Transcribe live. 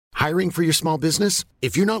Hiring for your small business?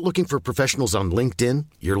 If you're not looking for professionals on LinkedIn,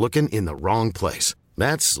 you're looking in the wrong place.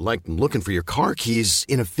 That's like looking for your car keys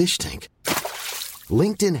in a fish tank.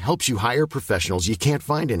 LinkedIn helps you hire professionals you can't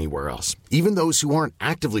find anywhere else, even those who aren't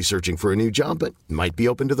actively searching for a new job but might be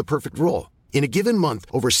open to the perfect role. In a given month,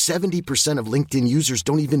 over 70% of LinkedIn users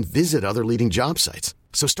don't even visit other leading job sites.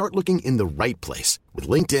 So start looking in the right place. With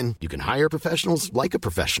LinkedIn, you can hire professionals like a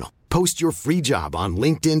professional. Post your free job on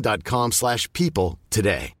linkedin.com/people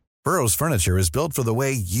today. Burrow's furniture is built for the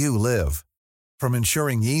way you live. From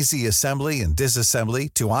ensuring easy assembly and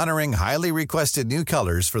disassembly to honoring highly requested new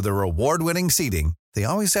colors for their award-winning seating, they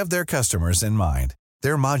always have their customers in mind.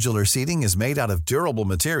 Their modular seating is made out of durable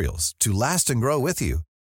materials to last and grow with you.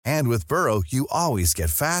 And with Burrow, you always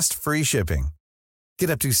get fast, free shipping.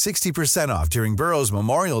 Get up to 60% off during Burrow's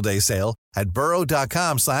Memorial Day sale at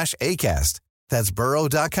burrow.com/ACAST. That's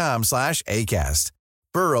burrow.com/ACAST.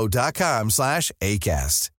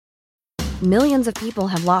 burrow.com/ACAST. Millions of people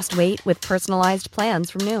have lost weight with personalized plans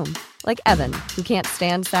from Noom. Like Evan, who can't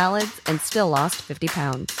stand salads and still lost 50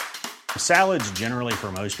 pounds. Salads generally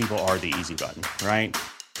for most people are the easy button, right?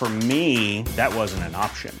 For me, that wasn't an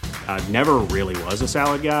option. I never really was a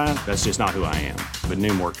salad guy. That's just not who I am. But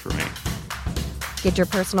Noom worked for me. Get your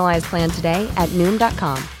personalized plan today at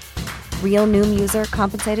Noom.com. Real Noom user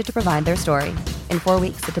compensated to provide their story. In 4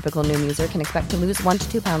 weeks, the typical Noom user can expect to lose 1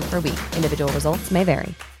 to 2 pounds per week. Individual results may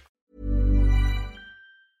vary.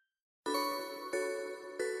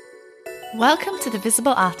 Welcome to The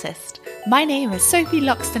Visible Artist. My name is Sophie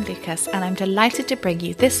Loxton-Lucas and I'm delighted to bring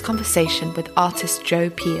you this conversation with artist Jo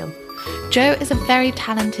Peel. Jo is a very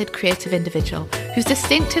talented creative individual whose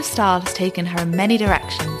distinctive style has taken her in many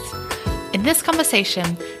directions. In this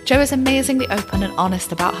conversation, Jo is amazingly open and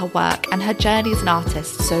honest about her work and her journey as an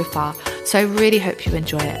artist so far, so I really hope you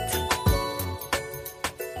enjoy it.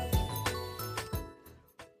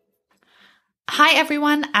 Hi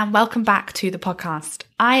everyone and welcome back to the podcast.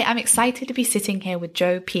 I am excited to be sitting here with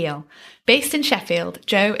Jo Peel. Based in Sheffield,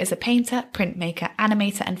 Jo is a painter, printmaker,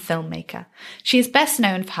 animator and filmmaker. She is best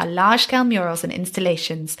known for her large-scale murals and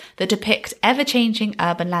installations that depict ever-changing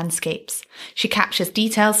urban landscapes. She captures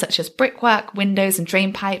details such as brickwork, windows and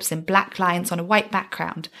drain pipes in black lines on a white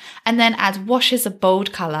background, and then adds washes of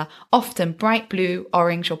bold colour, often bright blue,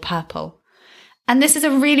 orange or purple. And this is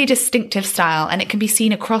a really distinctive style and it can be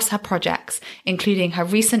seen across her projects, including her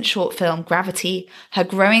recent short film Gravity, her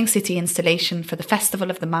growing city installation for the Festival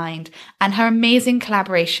of the Mind, and her amazing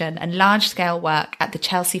collaboration and large-scale work at the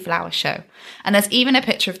Chelsea Flower Show. And there's even a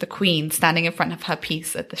picture of the Queen standing in front of her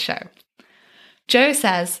piece at the show. Jo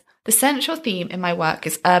says, "The central theme in my work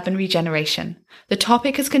is urban regeneration. The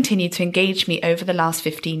topic has continued to engage me over the last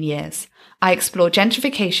 15 years. I explore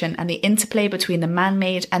gentrification and the interplay between the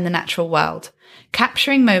man-made and the natural world.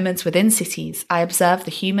 Capturing moments within cities, I observe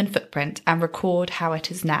the human footprint and record how it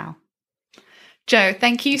is now." Jo,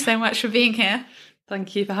 thank you so much for being here.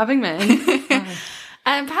 Thank you for having me.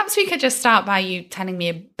 Perhaps we could just start by you telling me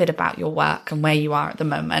a bit about your work and where you are at the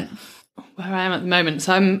moment. Where I am at the moment.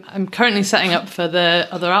 So I'm currently setting up for the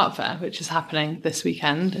Other Art Fair, which is happening this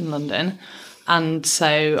weekend in London. And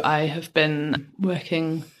so I have been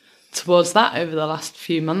working towards that over the last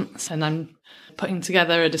few months. And I'm putting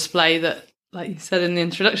together a display that, like you said in the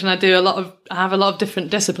introduction, I have a lot of different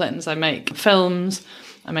disciplines. I make films,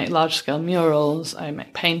 I make large-scale murals, I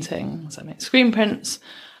make paintings, I make screen prints.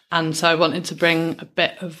 And so I wanted to bring a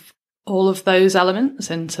bit of all of those elements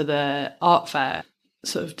into the art fair,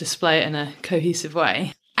 sort of display it in a cohesive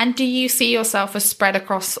way. And do you see yourself as spread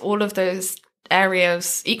across all of those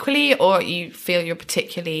areas equally, or you feel you're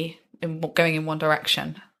particularly going in one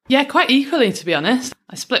direction? Yeah, quite equally, to be honest.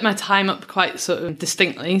 I split my time up quite sort of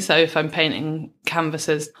distinctly. So if I'm painting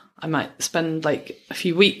canvases, I might spend like a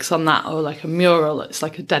few weeks on that, or like a mural, it's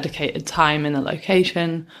like a dedicated time in a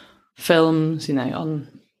location. Films, on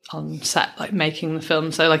set, like making the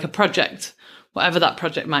film. So like a project, whatever that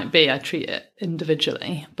project might be, I treat it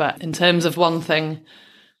individually. But in terms of one thing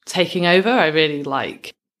taking over, I really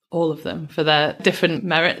like all of them for their different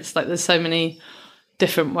merits. Like there's so many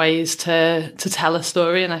different ways to tell a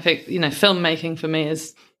story. And I think, filmmaking for me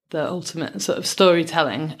is the ultimate sort of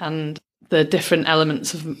storytelling, and the different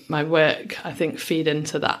elements of my work, I think, feed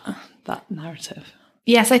into that narrative.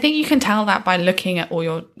 Yes, I think you can tell that by looking at all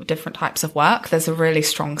your different types of work. There's a really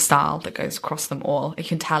strong style that goes across them all. You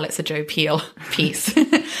can tell it's a Jo Peel piece.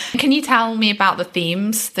 Can you tell me about the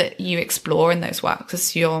themes that you explore in those works?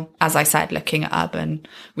 Because you're, as I said, looking at urban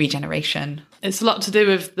regeneration. It's a lot to do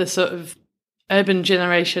with the sort of urban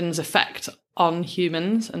generation's effect on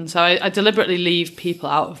humans. And so I deliberately leave people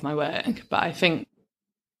out of my work, but I think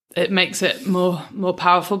it makes it more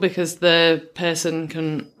powerful because the person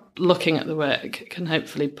can looking at the work can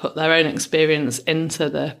hopefully put their own experience into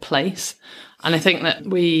the place. And I think that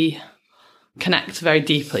we connect very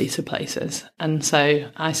deeply to places, and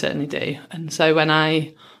so I certainly do. And so when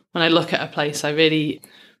I look at a place, I really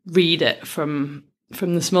read it from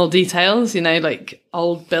the small details, like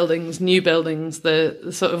old buildings, new buildings,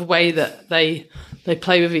 the sort of way that they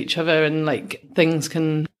play with each other, and like things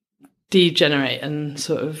can degenerate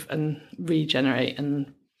and regenerate,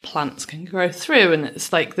 and plants can grow through, and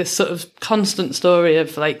it's like this sort of constant story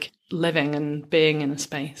of like living and being in a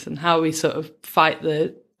space, and how we sort of fight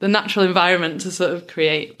the natural environment to sort of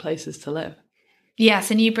create places to live. Yes,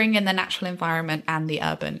 and you bring in the natural environment and the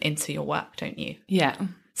urban into your work, don't you? Yeah.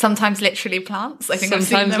 Sometimes literally plants. I think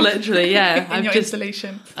sometimes I've seen them literally, yeah. in your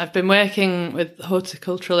installation. I've been working with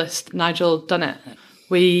horticulturalist Nigel Dunnett.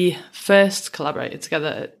 We first collaborated together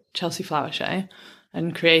at Chelsea Flower Show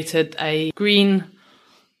and created a green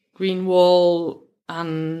wall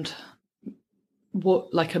and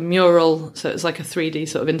like a mural. So it's like a 3D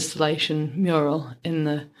sort of installation mural in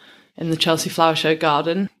the Chelsea Flower Show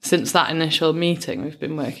garden. Since that initial meeting, we've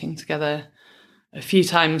been working together a few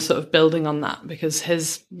times, sort of building on that, because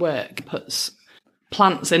his work puts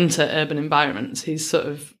plants into urban environments. He's sort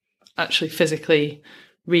of actually physically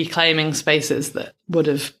reclaiming spaces that would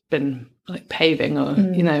have been like paving or,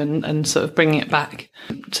 and sort of bringing it back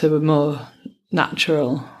to a more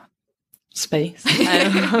natural space.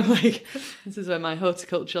 Like, this is where my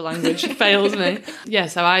horticulture language fails me. Yeah,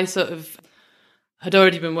 so I sort of had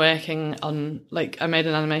already been working on, like, I made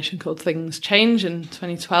an animation called Things Change in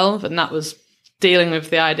 2012, and that was dealing with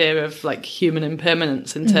the idea of like human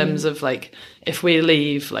impermanence in terms of like, if we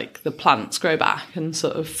leave, like the plants grow back, and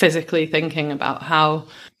sort of physically thinking about how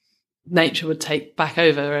nature would take back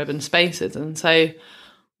over urban spaces. And so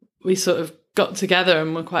we sort of got together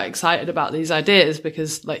and were quite excited about these ideas,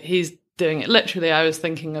 because like he's doing it literally, I was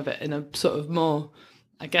thinking of it in a sort of more,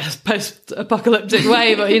 I guess, post-apocalyptic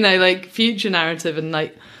way, but like future narrative, and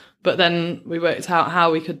like, but then we worked out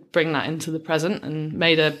how we could bring that into the present, and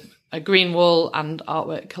made a green wall and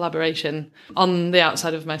artwork collaboration on the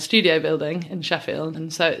outside of my studio building in Sheffield.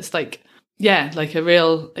 And so it's like, yeah, like a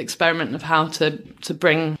real experiment of how to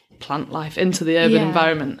bring plant life into the urban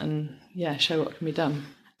environment, and show what can be done.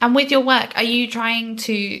 And with your work, are you trying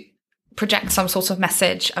to project some sort of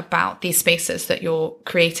message about these spaces that you're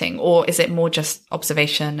creating, or is it more just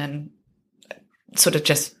observation and sort of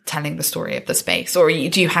just telling the story of the space? Or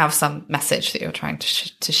do you have some message that you're trying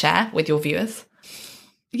to share with your viewers?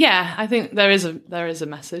 Yeah, I think there is a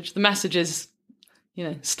message. The message is,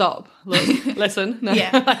 stop, look, listen. No,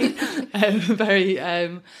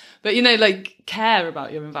 but like care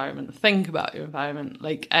about your environment, think about your environment,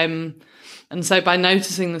 like, and so by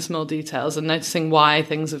noticing the small details and noticing why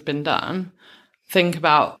things have been done, think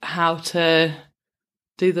about how to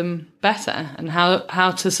do them better, and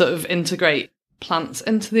how to sort of integrate plants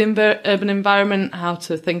into the urban environment, how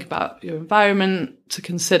to think about your environment, to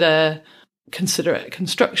consider considerate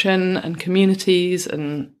construction and communities,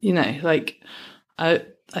 and like I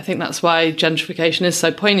think that's why gentrification is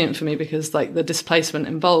so poignant for me, because like the displacement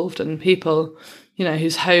involved, and people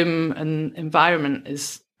whose home and environment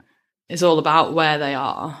is all about where they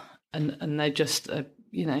are, and they just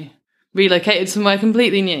relocated somewhere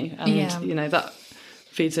completely new, and that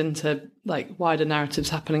feeds into like wider narratives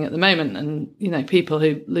happening at the moment, and people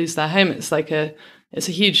who lose their home, it's a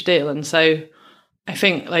huge deal. And so I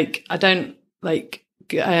think like I don't like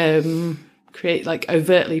create like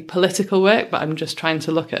overtly political work, but I'm just trying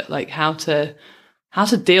to look at like how to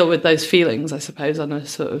deal with those feelings, I suppose, on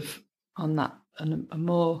a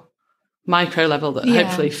more micro level that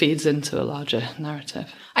hopefully feeds into a larger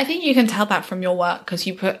narrative. I think you can tell that from your work, because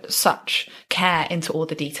you put such care into all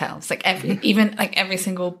the details, like even like every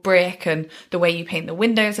single brick, and the way you paint the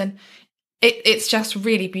windows, and it's just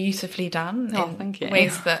really beautifully done in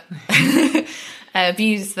ways that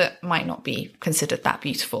views that might not be considered that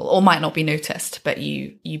beautiful or might not be noticed, but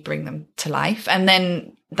you bring them to life. And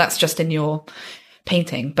then that's just in your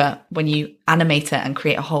painting, but when you animate it and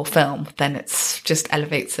create a whole film, then it's just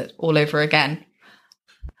elevates it all over again.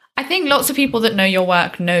 I think lots of people that know your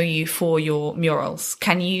work know you for your murals.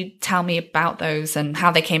 Can you tell me about those and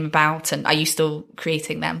how they came about, and are you still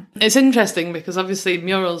creating them? It's interesting because obviously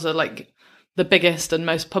murals are like the biggest and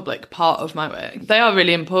most public part of my work. They are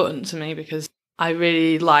really important to me because I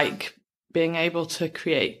really like being able to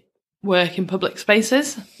create work in public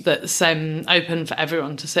spaces that's open for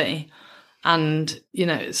everyone to see. And,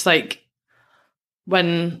 it's like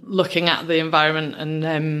when looking at the environment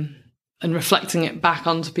and reflecting it back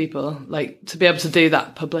onto people, like to be able to do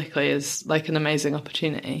that publicly is like an amazing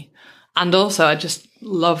opportunity. And also I just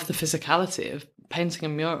love the physicality of painting a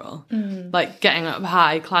mural, like getting up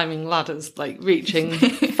high, climbing ladders, like reaching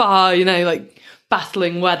far, you know, like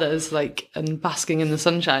battling weathers, like, and basking in the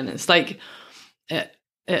sunshine. It's like it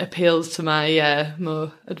appeals to my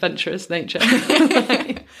more adventurous nature.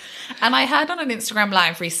 And I heard on an Instagram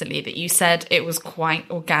live recently that you said it was quite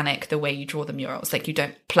organic the way you draw the murals, like you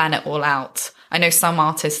don't plan it all out. I know some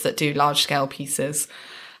artists that do large scale pieces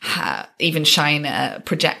even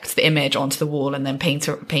project the image onto the wall and then paint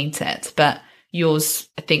it, but yours,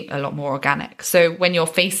 I think, a lot more organic. So when you're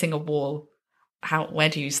facing a wall, where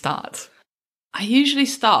do you start? I usually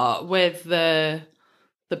start with the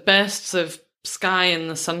bursts of sky and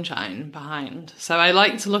the sunshine behind. So I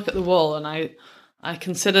like to look at the wall and I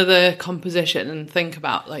consider the composition and think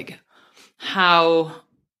about like how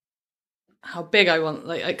big I want,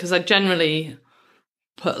 like, because I generally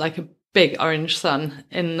put like a big orange sun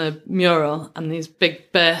in the mural and these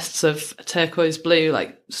big bursts of turquoise blue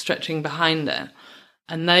like stretching behind it,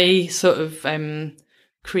 and they sort of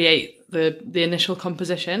create the initial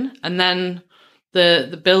composition, and then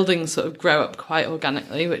the buildings sort of grow up quite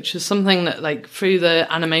organically, which is something that like through the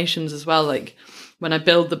animations as well, like when I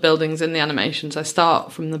build the buildings in the animations, I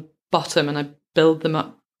start from the bottom and I build them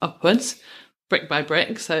upwards brick by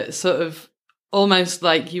brick, so it's sort of almost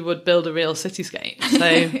like you would build a real cityscape.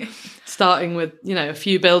 So starting with, you know, a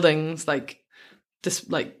few buildings like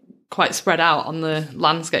just like quite spread out on the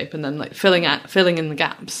landscape, and then like filling in the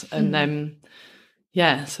gaps, and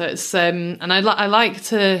so it's and I like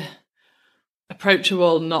to approach a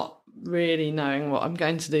wall not really knowing what I'm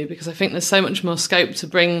going to do, because I think there's so much more scope to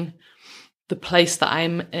bring the place that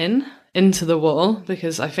I'm into the wall,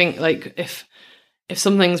 because I think like if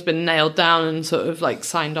something's been nailed down and sort of like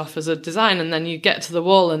signed off as a design, and then you get to the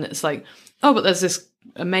wall and it's like, oh, but there's this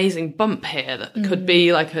amazing bump here that could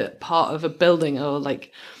be like a part of a building, or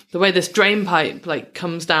like the way this drain pipe like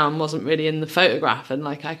comes down wasn't really in the photograph, and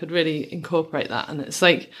like I could really incorporate that. And it's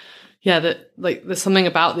like, that like there's something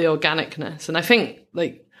about the organicness, and I think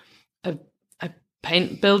like I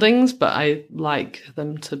paint buildings, but I like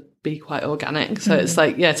them to be quite organic. So it's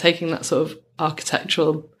like, taking that sort of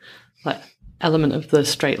architectural like element of the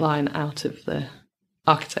straight line out of the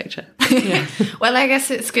architecture. Well, I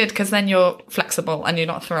guess it's good because then you're flexible and you're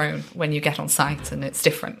not thrown when you get on site, and it's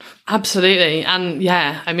different. Absolutely. And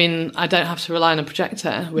I mean, I don't have to rely on a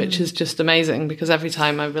projector, which is just amazing, because every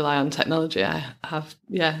time I rely on technology, I have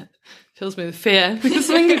fills me with fear, because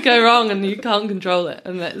something could go wrong and you can't control it.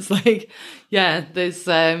 And it's like, there's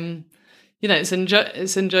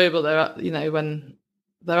it's enjoyable. There are, when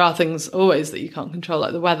there are things always that you can't control,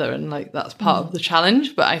 like the weather, and like that's part of the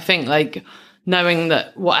challenge. But I think like knowing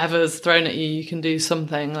that whatever's thrown at you, you can do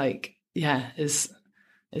something, like is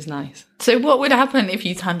nice. So what would happen if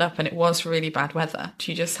you turned up and it was really bad weather?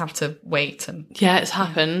 Do you just have to wait? And it's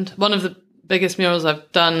happened. One of the biggest murals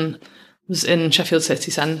I've done was in Sheffield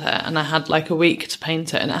City Centre, and I had like a week to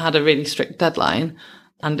paint it, and it had a really strict deadline,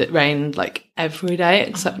 and it rained like every day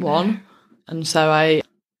except one. And so I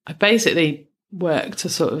basically worked a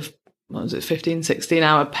sort of, 15-16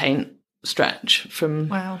 hour paint stretch from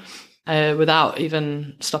without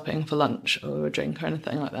even stopping for lunch or a drink or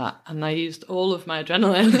anything like that. And I used all of my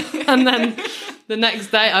adrenaline. And then the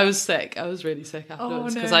next day I was sick. I was really sick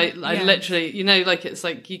afterwards, because I literally, like it's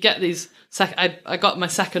like you get these I got my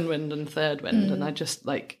second wind and third wind, and I just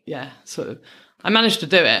like, sort of, I managed to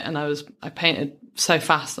do it, and I painted so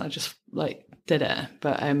fast, and I just like did it.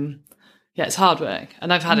 But it's hard work,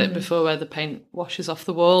 and I've had it before where the paint washes off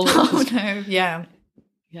the wall. Yeah.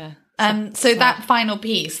 So that final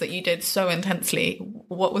piece that you did so intensely,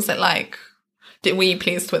 what was it like? Were you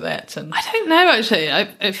pleased with it? And I don't know, actually.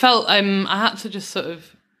 It felt I had to just sort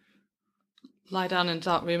of lie down in a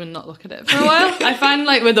dark room and not look at it for a while. I find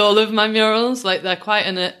like with all of my murals, like they're quite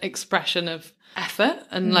an expression of effort,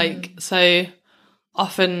 and like so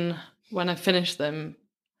often when I finish them.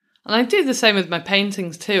 And I do the same with my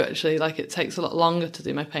paintings too, actually. Like it takes a lot longer to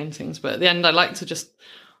do my paintings, but at the end I like to just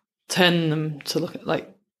turn them to look at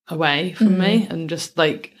like away from me, and just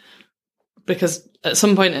like, because at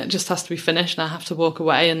some point it just has to be finished and I have to walk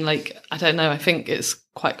away. And like, I don't know, I think it's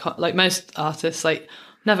quite like most artists, like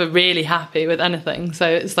never really happy with anything. So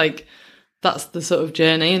it's like, that's the sort of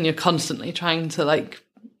journey, and you're constantly trying to like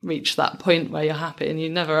reach that point where you're happy, and you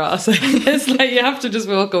never are. So it's like, you have to just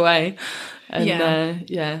walk away and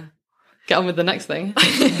get on with the next thing.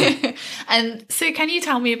 And so can you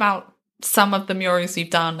tell me about some of the murals you've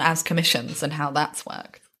done as commissions and how that's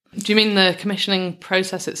worked? Do you mean the commissioning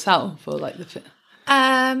process itself, or like the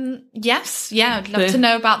yes, I'd love to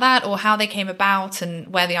know about that, or how they came about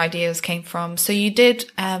and where the ideas came from. So you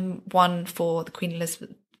did one for the Queen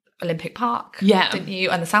Elizabeth Olympic Park, Yeah. didn't you?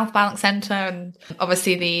 And the South Bank Centre, and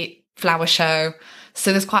obviously the flower show.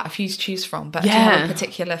 So there's quite a few to choose from. But do you have a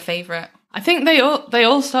particular favourite? I think they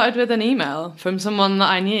all started with an email from someone that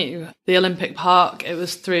I knew. The Olympic Park, it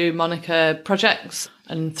was through Monica Projects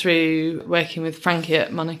and through working with Frankie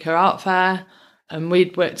at Monica Art Fair. And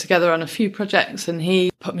we'd worked together on a few projects, and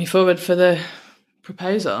he put me forward for the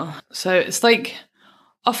proposal. So it's like,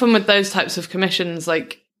 often with those types of commissions,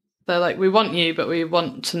 like, they're like, we want you, but we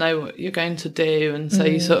want to know what you're going to do. And so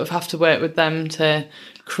you sort of have to work with them to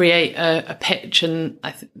create a pitch. And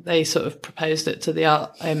they sort of proposed it to the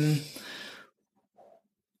art,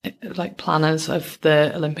 like planners of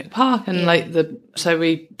the Olympic Park. And so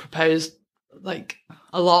we proposed like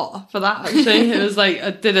a lot for that, actually. It was like,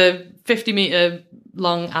 I did a 50-metre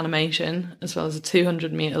long animation as well as a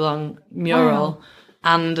 200-metre long mural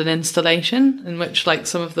and an installation in which like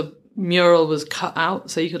some of the mural was cut out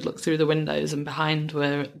so you could look through the windows, and behind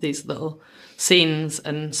were these little scenes.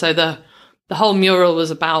 And so the whole mural was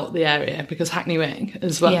about the area, because Hackney Wick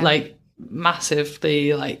is like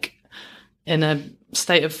massively like in a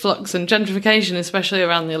state of flux and gentrification, especially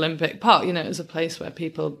around the Olympic Park. You know, it was a place where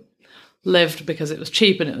people lived because it was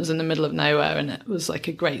cheap and it was in the middle of nowhere, and it was like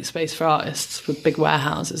a great space for artists with big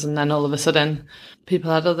warehouses. And then all of a sudden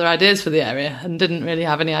people had other ideas for the area and didn't really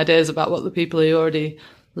have any ideas about what the people who already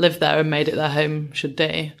lived there and made it their home should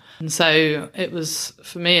do. And so it was,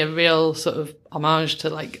 for me, a real sort of homage to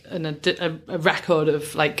like a record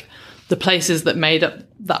of like the places that made up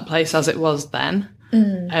that place as it was then.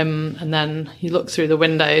 And then you look through the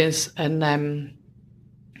windows, and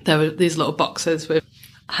there were these little boxes with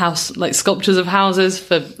sculptures of houses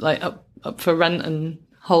for like up for rent, and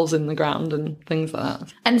holes in the ground and things like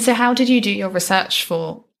that. And so how did you do your research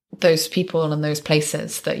for those people and those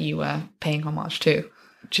places that you were paying homage to?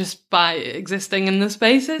 Just by existing in the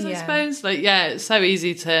spaces, I suppose. Like, yeah, it's so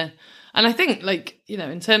easy to, and I think, like, you know,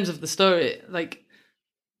 in terms of the story, like,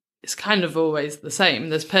 it's kind of always the same.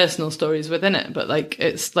 There's personal stories within it, but like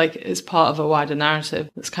it's part of a wider narrative.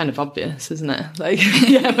 It's kind of obvious, isn't it? Like,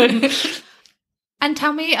 yeah. And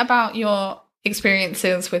tell me about your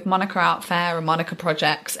experiences with Monica Art Fair and Monica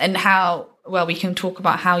Projects, and how, well, we can talk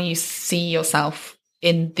about how you see yourself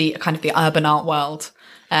in the kind of the urban art world.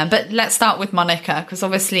 But let's start with Monica, because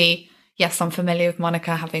obviously, yes, I'm familiar with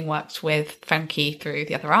Monica, having worked with Frankie through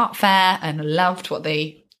the other art fair, and loved what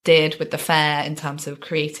they did with the fair in terms of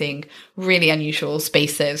creating really unusual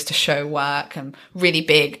spaces to show work and really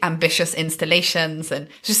big, ambitious installations. And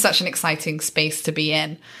it's just such an exciting space to be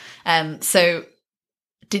in. So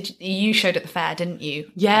you showed at the fair, didn't you?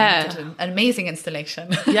 Yeah. Did an amazing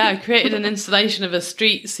installation. Yeah, I created an installation of a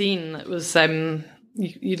street scene that was,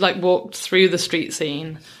 you'd like walked through the street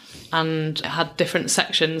scene, and it had different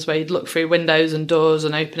sections where you'd look through windows and doors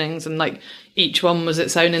and openings, and like each one was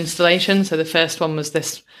its own installation. So the first one was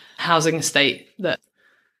this housing estate that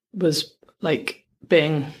was like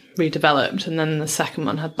being redeveloped, and then the second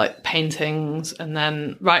one had like paintings, and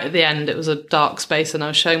then right at the end it was a dark space and I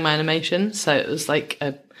was showing my animation. So it was like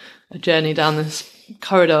a journey down this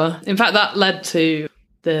corridor. In fact, that led to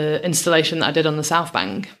the installation that I did on the South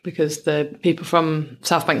Bank, because the people from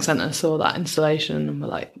South Bank Centre saw that installation and were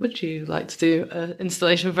like, would you like to do an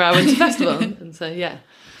installation for our winter festival? And so, yeah.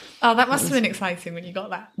 Oh, that must have been exciting when you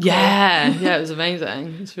got that. Yeah, it was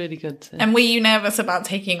amazing. It was really good. And were you nervous about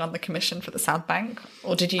taking on the commission for the South Bank?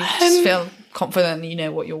 Or did you just feel confident that you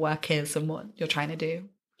know what your work is and what you're trying to do?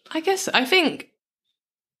 I think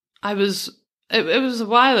I was, it was a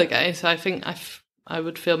while ago, so I think I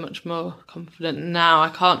would feel much more confident now.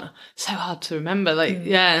 It's so hard to remember,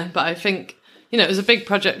 but I think, you know, it was a big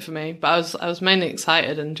project for me, but I was mainly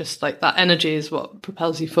excited, and just like that energy is what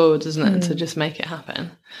propels you forward, isn't it? To just make it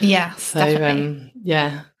happen. Yes, so, definitely.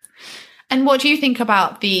 Yeah. And what do you think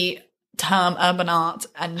about the term urban art,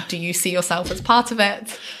 and do you see yourself as part of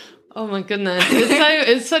it? Oh my goodness.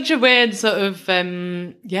 It's such a weird sort of,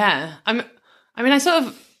 I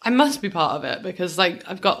must be part of it, because like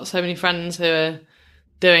I've got so many friends who are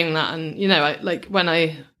doing that, and you know, when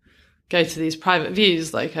I go to these private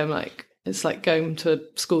views, like I'm like, it's like going to a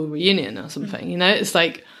school reunion or something, you know. It's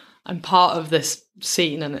like I'm part of this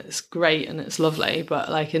scene, and it's great and it's lovely,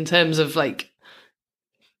 but like in terms of like,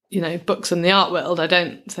 you know, books and the art world, I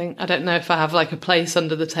don't know if I have like a place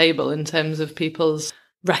under the table in terms of people's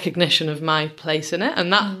recognition of my place in it.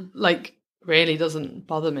 And that like really doesn't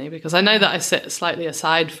bother me, because I know that I sit slightly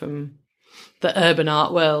aside from the urban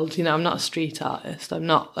art world. You know, I'm not a street artist. I'm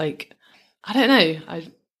not like, I don't know.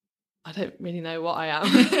 I don't really know what I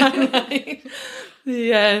am.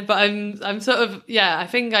 Yeah, but I'm sort of, I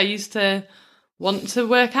think I used to want to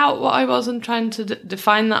work out what I was and trying to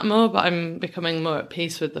define that more, but I'm becoming more at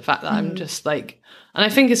peace with the fact that I'm just like, and I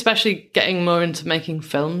think especially getting more into making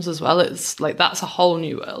films as well, it's like that's a whole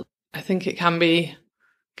new world. I think it can be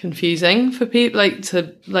confusing for people, like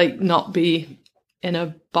to like not be in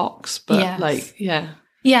a box, but like yeah,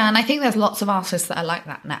 and I think there's lots of artists that are like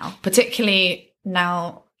that now, particularly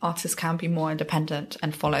now artists can be more independent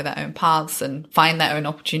and follow their own paths and find their own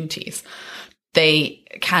opportunities. They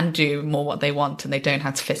can do more what they want and they don't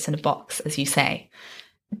have to fit in a box, as you say.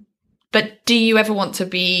 But do you ever want to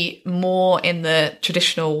be more in the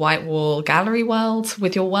traditional white wall gallery world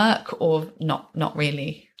with your work, or not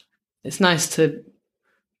really? It's nice to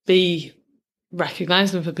be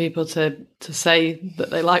recognised and for people to say that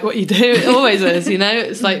they like what you do. It always is, you know.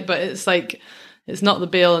 It's like, but it's like, it's not the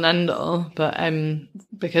be all and end all. But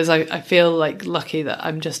because I feel like lucky that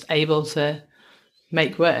I'm just able to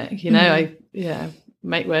make work, you know. I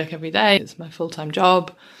make work every day. It's my full-time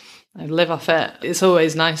job. I live off it. It's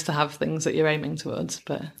always nice to have things that you're aiming towards.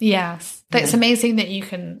 But yes, it's amazing that you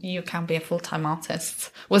can be a full-time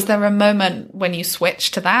artist. Was there a moment when you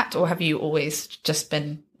switched to that, or have you always just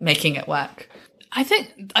been making it work? I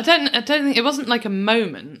don't think it wasn't like a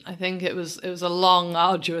moment. I think it was a long,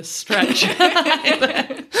 arduous stretch.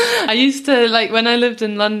 I used to, like, when I lived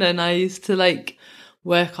in London, I used to like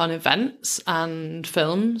work on events and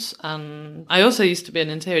films, and I also used to be an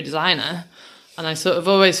interior designer, and I sort of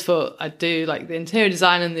always thought I'd do like the interior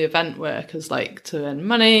design and the event work as like to earn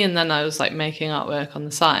money, and then I was like making artwork on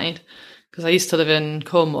the side because I used to live in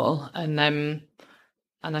Cornwall, and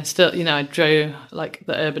I still, you know, I drew like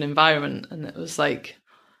the urban environment, and it was like,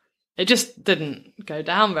 it just didn't go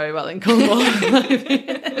down very well in Cornwall.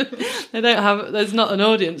 There's not an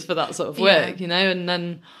audience for that sort of work, you know. And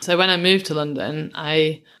then, so when I moved to London,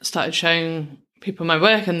 I started showing people my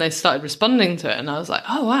work and they started responding to it. And I was like,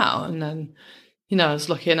 oh, wow. And then, you know, I was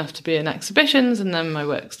lucky enough to be in exhibitions, and then my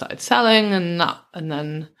work started selling and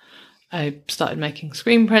then I started making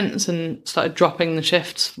screen prints and started dropping the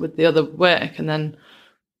shifts with the other work. And then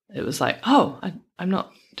it was like, oh, I'm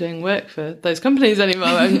not doing work for those companies anymore.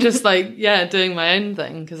 I'm just like, doing my own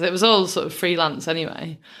thing, because it was all sort of freelance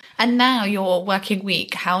anyway. And now your working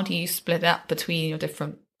week, how do you split up between your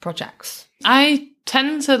different projects? I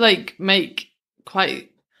tend to like make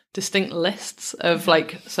quite distinct lists of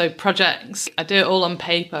like, so projects. I do it all on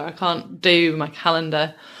paper. I can't do my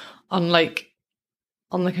calendar on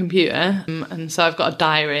the computer. And so I've got a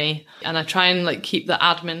diary, and I try and like keep the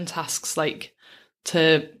admin tasks like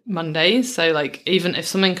to Mondays. So like, even if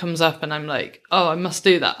something comes up and I'm like, oh, I must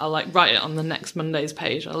do that, I'll like write it on the next Monday's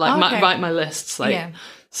page. I'll like write my lists like,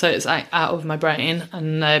 so it's like out of my brain.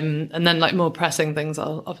 And then like more pressing things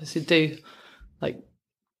I'll obviously do like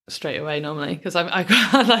straight away normally, because I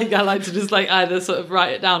like to just like either sort of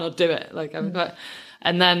write it down or do it. Like I'm quite,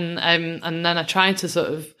 and then I try to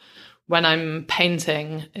sort of, when I'm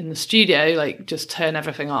painting in the studio, like just turn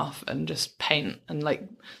everything off and just paint, and like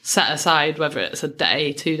set aside whether it's a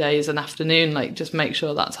day, 2 days, an afternoon, like just make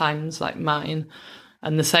sure that time's like mine.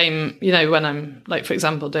 And the same, you know, when I'm like, for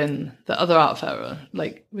example, doing the other art fair,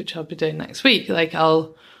 like, which I'll be doing next week, like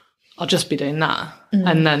I'll just be doing that.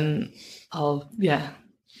 And then I'll,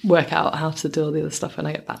 work out how to do all the other stuff when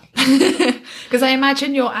I get back. Because I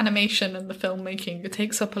imagine your animation and the filmmaking, it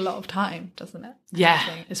takes up a lot of time, doesn't it? Yeah,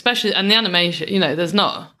 especially, and the animation, you know, there's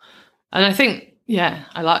not, and I think,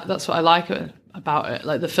 that's what I like about it,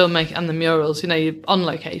 like the filmmaking and the murals, you know, you're on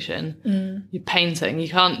location, you're painting, you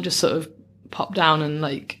can't just sort of pop down and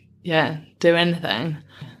like, do anything.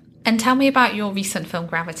 And tell me about your recent film,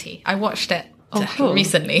 Gravity. I watched it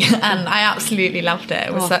recently, and I absolutely loved it.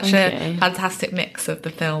 It was such a fantastic mix of the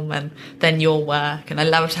film and then your work, and I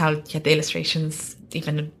loved how you had the illustrations,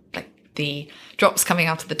 even like the drops coming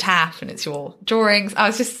out of the tap, and it's your drawings.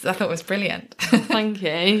 I thought it was brilliant. Thank you.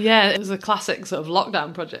 Yeah, it was a classic sort of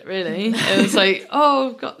lockdown project, really. It was like,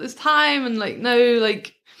 oh, I've got this time, and like no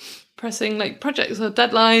like pressing like projects or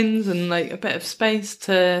deadlines, and like a bit of space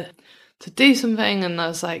to do something. And I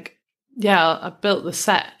was like, I built the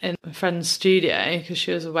set in my friend's studio because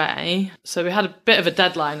she was away. So we had a bit of a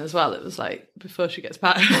deadline as well. It was like before she gets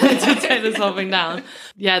back to take this whole thing down.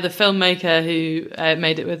 Yeah, the filmmaker who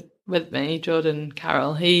made it with me, Jordan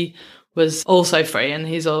Carroll, he was also free, and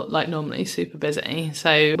he's all, like normally super busy.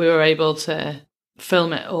 So we were able to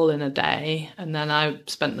film it all in a day, and then I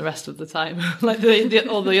spent the rest of the time, like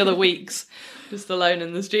all the other weeks, just alone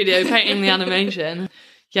in the studio painting the animation.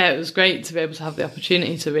 Yeah, it was great to be able to have the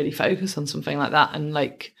opportunity to really focus on something like that and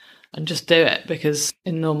just do it, because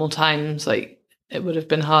in normal times, like it would have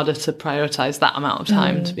been harder to prioritize that amount of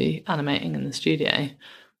time to be animating in the studio.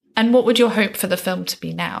 And what would your hope for the film to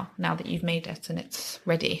be now that you've made it and it's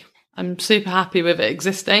ready? I'm super happy with it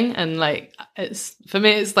existing, and like it's, for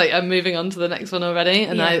me, it's like I'm moving on to the next one already.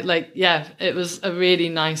 And it was a really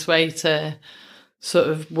nice way to sort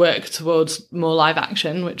of work towards more live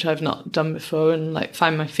action, which I've not done before, and like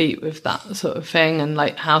find my feet with that sort of thing, and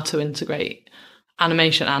like how to integrate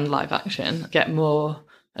animation and live action, get more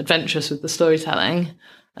adventurous with the storytelling.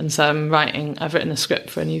 And so I've written a script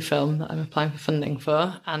for a new film that I'm applying for funding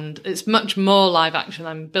for, and it's much more live action.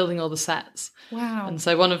 I'm building all the sets. Wow. And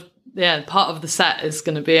so part of the set is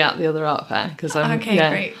going to be at the other art fair, because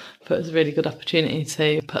great. But it's a really good opportunity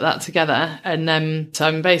to put that together. And so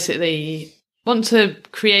I'm basically want to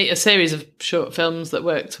create a series of short films that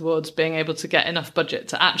work towards being able to get enough budget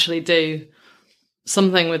to actually do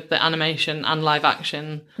something with the animation and live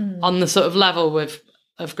action on the sort of level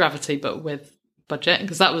of Gravity, but with budget,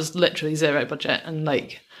 because that was literally zero budget, and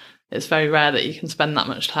like it's very rare that you can spend that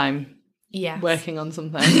much time working on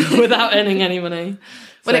something without earning any money.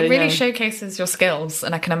 Well, it really showcases your skills,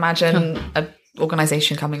 and I can imagine an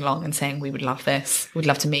organisation coming along and saying, we would love this, we'd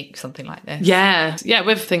love to make something like this. Yeah,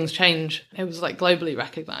 with Things Change, it was like globally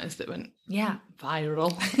recognised. It went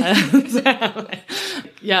viral.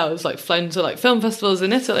 I was like flown to like film festivals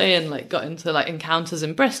in Italy, and like got into like encounters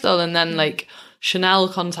in Bristol, and then like Chanel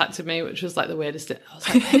contacted me, which was like the weirdest. I was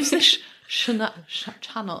like, who's this Chanel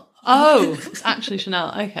channel? Oh, it's actually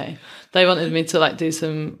Chanel. Okay. They wanted me to like do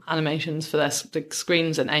some animations for their big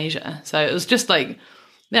screens in Asia. So it was just like,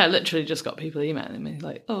 literally just got people emailing me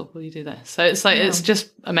like, oh, will you do this? So it's like, it's just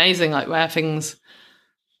amazing like where things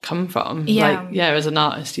come from. Yeah. Like, as an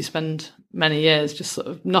artist, you spend many years just sort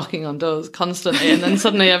of knocking on doors constantly, and then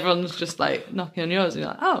suddenly everyone's just like knocking on yours, and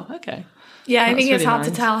you're like, oh, okay. Yeah, I think it's really hard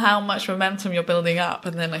to tell how much momentum you're building up,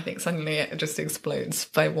 and then I think suddenly it just explodes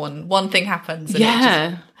by one thing happens.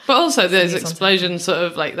 And but also those explosions sort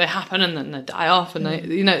of like they happen and then they die off, and they,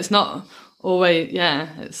 it's not always.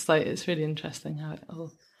 It's like it's really interesting how it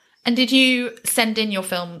all. And did you send in your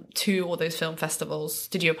film to all those film festivals?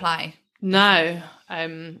 Did you apply? No,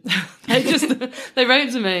 they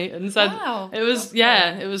wrote to me and said it was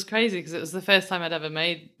it was crazy, because it was the first time I'd ever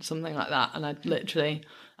made something like that, and I'd literally.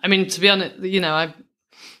 I mean, to be honest,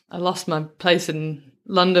 I lost my place in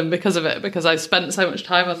London because of it, because I spent so much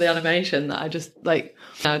time on the animation that I just I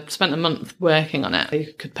spent a month working on it. I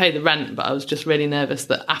could pay the rent, but I was just really nervous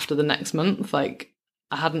that after the next month, I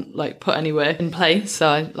hadn't put any work in place, so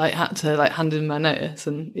I had to hand in my notice,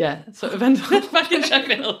 and sort of ended up back in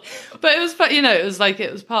Sheffield. But it was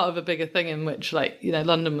it was part of a bigger thing in which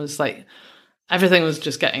London was everything was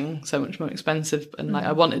just getting so much more expensive, and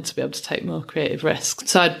I wanted to be able to take more creative risks.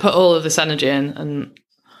 So I'd put all of this energy in,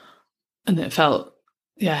 and it felt,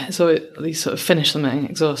 so at least sort of finish something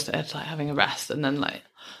exhausted, having a rest, and then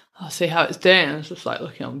I'll see how it's doing. I was just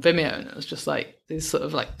looking on Vimeo, and it was just these sort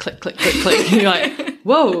of click, click, click, click. And you're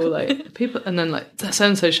whoa, people, and then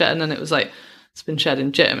so-and-so shared, and then it was it's been shared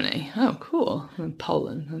in Germany. Oh, cool. And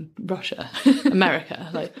Poland and Russia, America,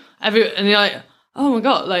 and you're like, oh my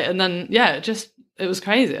God, and then, it was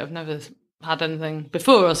crazy. I've never had anything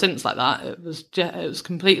before or since like that. It was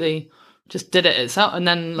completely, just did it itself. And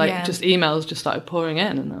then just emails just started pouring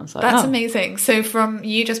in, and I was like, that's amazing. So from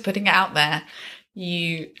you just putting it out there,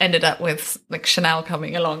 you ended up with Chanel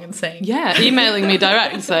coming along and saying, emailing me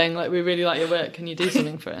direct saying we really like your work. Can you do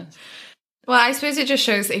something for us? Well, I suppose it just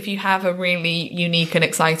shows if you have a really unique and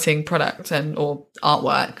exciting product or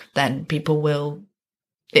artwork, then people will,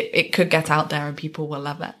 it could get out there and people will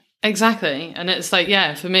love it. Exactly. And it's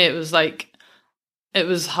for me, it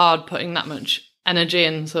was hard putting that much energy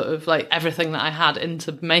and sort of everything that I had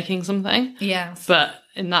into making something. Yes. But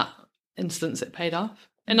in that instance, it paid off.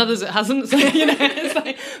 In others, it hasn't. So,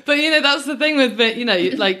 it's but that's the thing with it,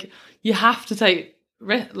 you have to take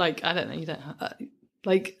risk. I don't know, you don't have,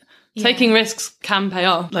 taking risks can pay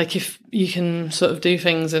off. If you can sort of do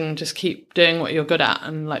things and just keep doing what you're good at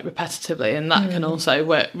and repetitively, and that can also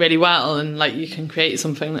work really well, and you can create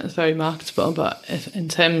something that's very marketable. But if in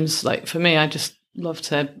terms for me, I just love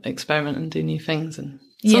to experiment and do new things, and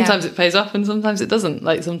sometimes it pays off and sometimes it doesn't.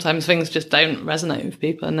 Sometimes things just don't resonate with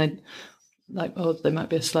people, and they they might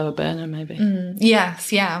be a slower burner maybe.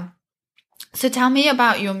 Yes, yeah. So tell me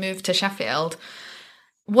about your move to Sheffield.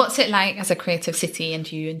 What's it like as a creative city, and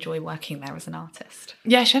do you enjoy working there as an artist?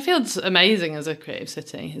 Yeah, Sheffield's amazing as a creative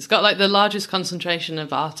city. It's got the largest concentration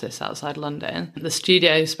of artists outside London. The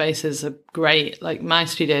studio spaces are great. My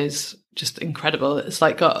studio's just incredible. It's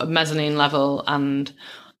got a mezzanine level and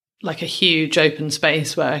a huge open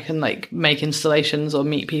space where I can make installations or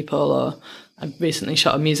meet people, or I recently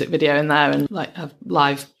shot a music video in there and have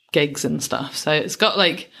live gigs and stuff. So it's got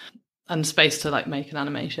and space to like make an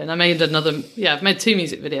animation. I've made 2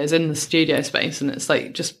 music videos in the studio space, and it's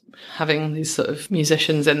like just having these sort of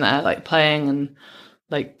musicians in there like playing and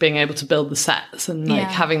like being able to build the sets and like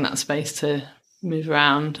having that space to move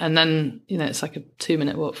around. And then, you know, it's like a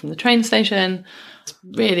 2-minute walk from the train station. It's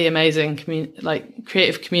really amazing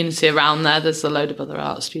creative community around there. There's a load of other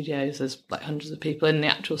art studios. There's like hundreds of people in the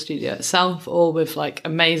actual studio itself, all with like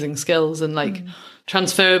amazing skills and like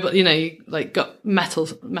transferable, you know, you like got metal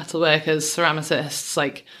workers, ceramicists,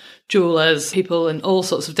 like jewelers, people in all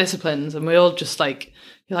sorts of disciplines, and we all just like,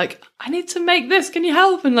 you're like, I need to make this, can you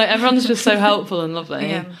help? And like everyone's just so helpful and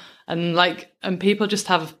lovely. And people just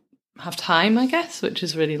have time, I guess, which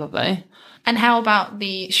is really lovely. And how about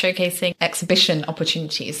the showcasing exhibition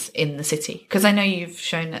opportunities in the city? Because I know you've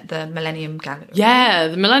shown at the Millennium Gallery. Yeah,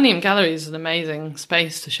 the Millennium Gallery is an amazing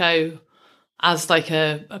space to show as like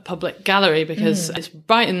a public gallery, because it's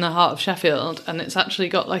right in the heart of Sheffield, and it's actually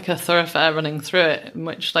got like a thoroughfare running through it in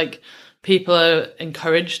which like people are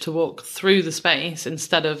encouraged to walk through the space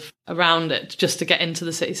instead of around it just to get into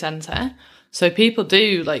the city centre. So people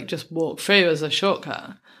do like just walk through as a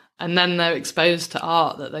shortcut, and then they're exposed to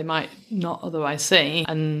art that they might not otherwise see.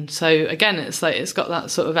 And so again, it's like it's got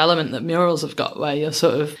that sort of element that murals have got, where you're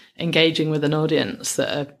sort of engaging with an audience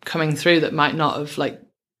that are coming through that might not have like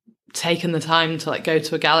taken the time to like go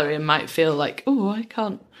to a gallery and might feel like, oh, I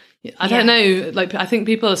can't, I don't know. Like, I think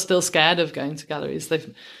people are still scared of going to galleries. They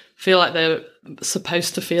feel like they're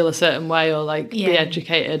supposed to feel a certain way or like be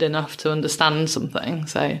educated enough to understand something.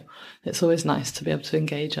 So it's always nice to be able to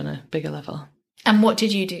engage on a bigger level. And what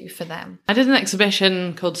did you do for them? I did an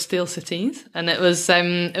exhibition called Steel Cities, and it was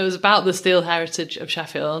about the steel heritage of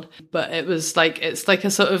Sheffield, but it's like a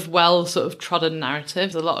sort of trodden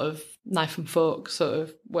narrative. There's a lot of knife and fork sort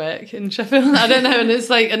of work in Sheffield. I don't know, and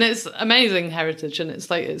it's amazing heritage, and it's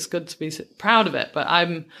like it's good to be proud of it. But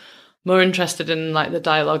I'm more interested in like the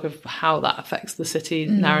dialogue of how that affects the city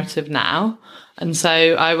narrative now. And so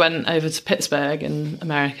I went over to Pittsburgh in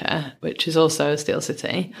America, which is also a steel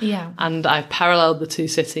city. Yeah. And I paralleled the two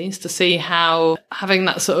cities to see how having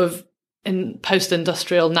that sort of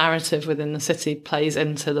post-industrial narrative within the city plays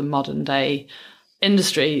into the modern day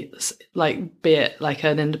industry, like be it like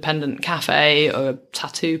an independent cafe or a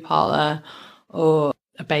tattoo parlour or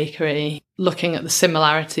a bakery, looking at the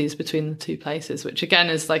similarities between the two places, which again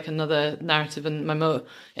is like another narrative in my more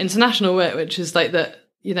international work, which is like that,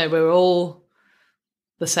 you know, we're all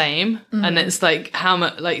the same. And it's like how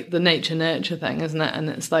much like the nature nurture thing, isn't it? And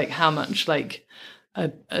it's like how much like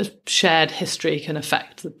a shared history can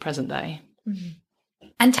affect the present day.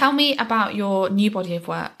 And tell me about your new body of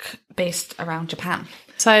work based around Japan.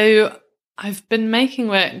 So I've been making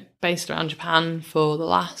work based around Japan for the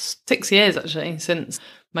last 6 years, actually, since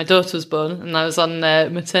my daughter was born and I was on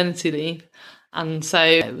maternity leave. And so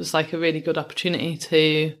it was like a really good opportunity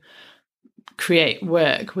to create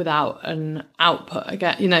work without an output. I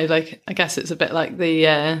guess it's a bit like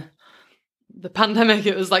the pandemic.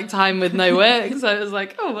 It was like time with no work. So it was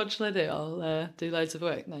like, oh, what shall I do? I'll do loads of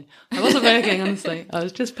work. No, I wasn't working, honestly. I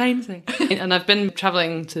was just painting. And I've been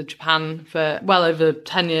travelling to Japan for well over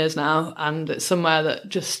 10 years now. And it's somewhere that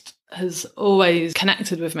just has always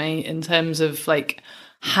connected with me in terms of like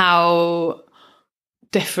how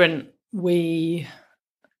different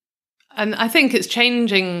and I think it's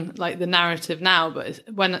changing like the narrative now, but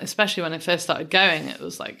especially when I first started going, it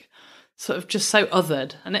was like sort of just so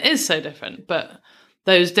othered, and it is so different, but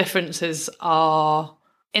those differences are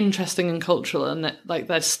interesting and cultural, and like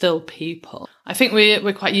they're still people. I think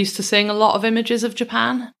we're quite used to seeing a lot of images of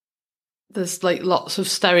Japan. There's like lots of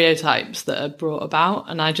stereotypes that are brought about,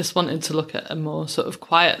 and I just wanted to look at a more sort of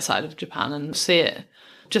quiet side of Japan and see it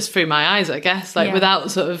just through my eyes, I guess, like without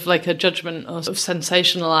sort of like a judgment or sort of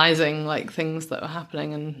sensationalizing like things that were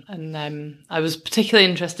happening. And I was particularly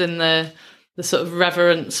interested in the sort of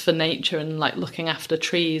reverence for nature and like looking after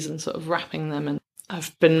trees and sort of wrapping them. And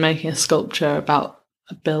I've been making a sculpture about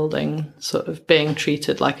a building sort of being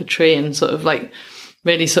treated like a tree, and sort of like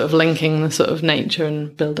really sort of linking the sort of nature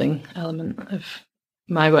and building element of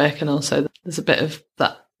my work. And also there's a bit of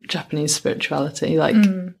that Japanese spirituality, like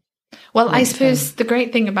well, I suppose the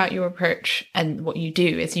great thing about your approach and what you do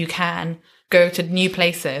is you can go to new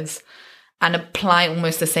places and apply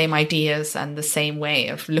almost the same ideas and the same way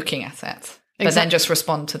of looking at it, but then just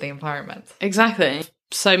respond to the environment. Exactly.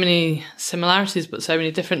 So many similarities, but so many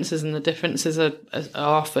differences, and the differences are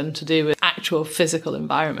often to do with actual physical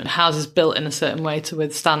environment. Houses built in a certain way to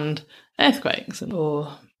withstand earthquakes,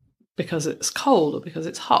 or because it's cold, or because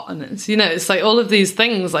it's hot, and it's, you know, it's like all of these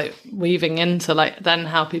things like weaving into like then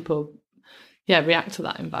how people react to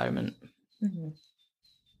that environment.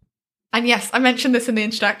 And yes, I mentioned this in the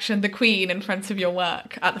introduction, the Queen in front of your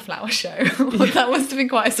work at the flower show. That must have been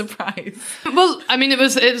quite a surprise. Well, I mean, it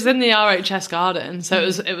was in the RHS garden, so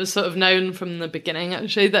it was sort of known from the beginning,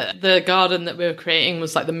 actually, that the garden that we were creating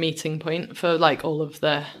was like the meeting point for like all of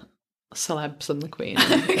the celebs and the Queen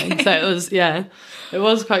and everything. So it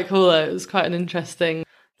was quite cool though. It was quite an interesting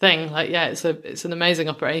thing. Like, yeah, it's an amazing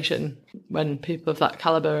operation when people of that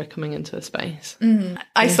caliber are coming into a space.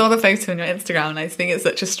 I saw the photo on your Instagram and I think it's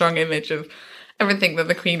such a strong image of everything that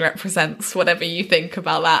the Queen represents, whatever you think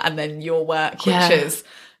about that, and then your work, which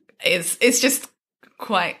it's just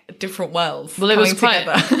quite different worlds. Well, it was quite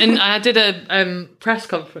together. And I did a press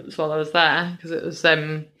conference while I was there because it was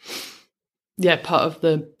part of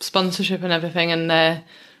the sponsorship and everything, and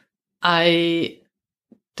I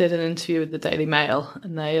did an interview with the Daily Mail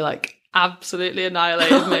and they like absolutely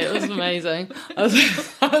annihilated me. It was amazing. I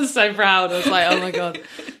was so proud. I was like, oh my god.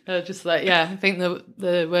 They were just like, I think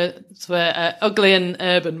the words were ugly and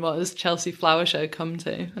urban was Chelsea Flower Show come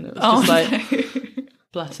to, and it was just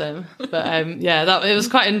bless him. But it was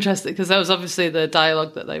quite interesting because that was obviously the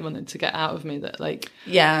dialogue that they wanted to get out of me, that I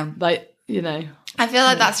feel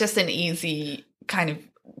like that's just an easy kind of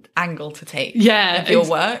angle to take of your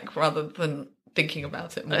work rather than thinking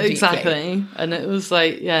about it more deeply. Exactly. And it was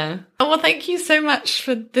like, Oh, well, thank you so much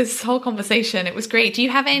for this whole conversation. It was great. Do you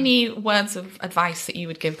have any words of advice that you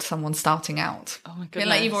would give to someone starting out? Oh my goodness. I feel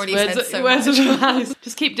like you've already said so words much. Of advice.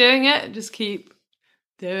 Just keep doing it. Just keep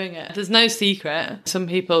doing it. There's no secret. Some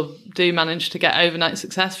people do manage to get overnight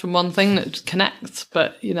success from one thing that just connects,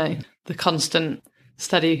 but, the constant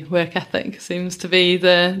steady work ethic seems to be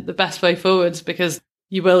the best way forwards, because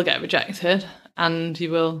you will get rejected and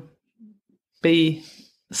you will be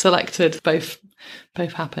selected. Both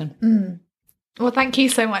happen. Well, thank you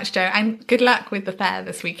so much, Jo, and good luck with the fair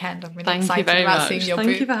this weekend. I'm really excited about seeing your booth.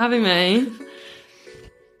 Thank you for having me.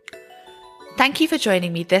 Thank you for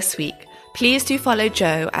joining me this week. Please do follow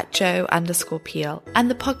Jo at Jo_Peel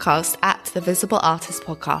and the podcast at The Visible Artist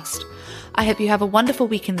Podcast. I hope you have a wonderful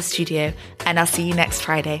week in the studio, and I'll see you next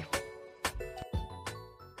Friday.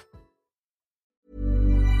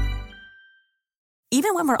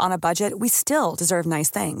 Even when we're on a budget, we still deserve nice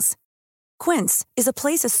things. Quince is a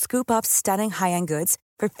place to scoop up stunning high-end goods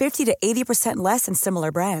for 50 to 80% less than similar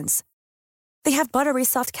brands. They have buttery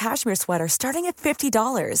soft cashmere sweaters starting at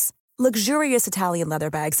 $50, luxurious Italian leather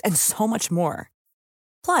bags, and so much more.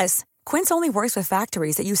 Plus, Quince only works with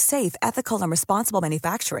factories that use safe, ethical, and responsible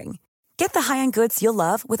manufacturing. Get the high-end goods you'll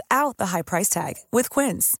love without the high price tag with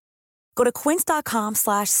Quince. Go to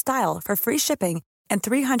quince.com/style for free shipping and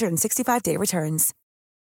 365-day returns.